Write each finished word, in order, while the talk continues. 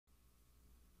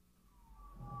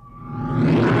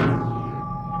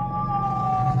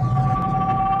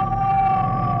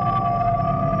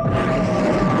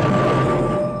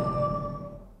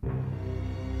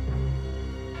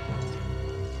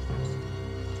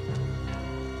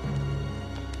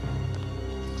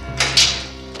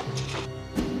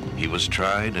was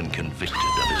tried and convicted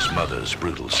of his mother's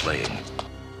brutal slaying.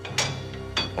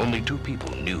 Only 2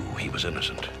 people knew he was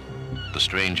innocent. The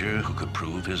stranger who could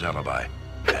prove his alibi,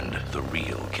 and the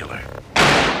real killer.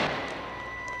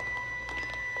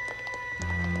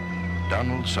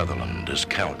 Donald Sutherland is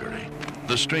Calgary,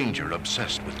 the stranger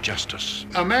obsessed with justice.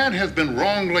 A man has been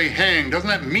wrongly hanged. Doesn't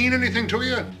that mean anything to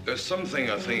you? There's something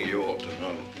I think you ought to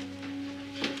know.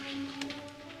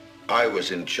 I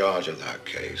was in charge of that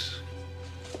case.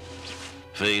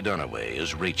 Faye Dunaway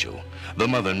is Rachel, the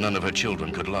mother none of her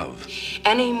children could love.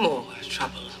 Any more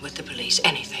trouble with the police,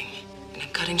 anything, and I'm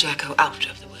cutting Jacko out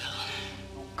of the will.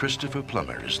 Christopher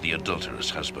Plummer is the adulterous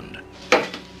husband.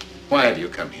 Why have you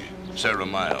come here? Sarah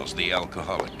Miles, the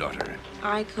alcoholic daughter.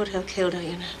 I could have killed her,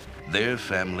 you know. Their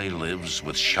family lives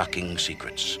with shocking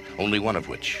secrets, only one of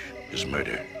which is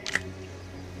murder.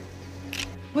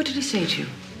 What did he say to you?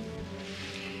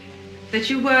 That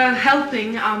you were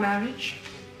helping our marriage?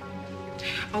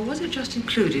 Or was it just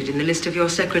included in the list of your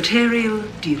secretarial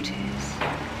duties?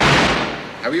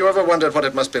 Have you ever wondered what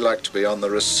it must be like to be on the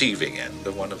receiving end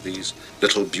of one of these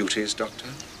little beauties, Doctor?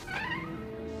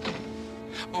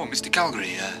 Oh, Mr.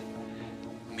 Calgary,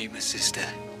 meet my sister.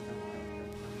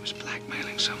 I was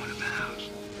blackmailing someone in the house.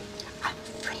 I'm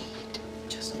afraid.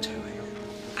 Just do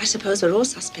it. I suppose we're all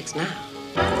suspects now.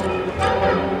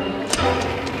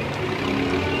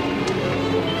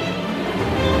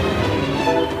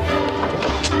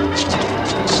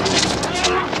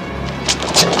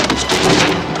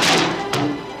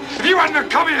 If you hadn't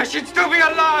come here, she'd still be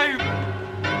alive!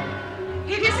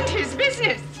 It isn't his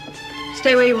business.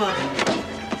 Stay where you are.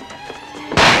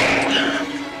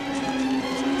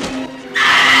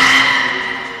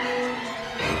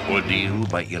 Ordeal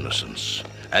by Innocence.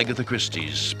 Agatha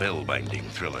Christie's spellbinding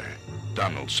thriller.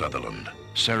 Donald Sutherland,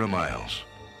 Sarah Miles,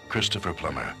 Christopher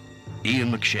Plummer,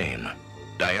 Ian McShane,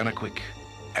 Diana Quick,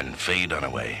 and Faye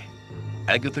Dunaway.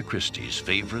 Agatha Christie's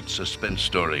favorite suspense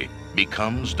story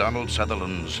becomes Donald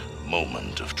Sutherland's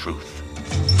moment of truth.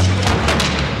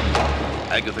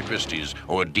 Agatha Christie's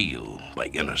Ordeal by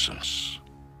Innocence.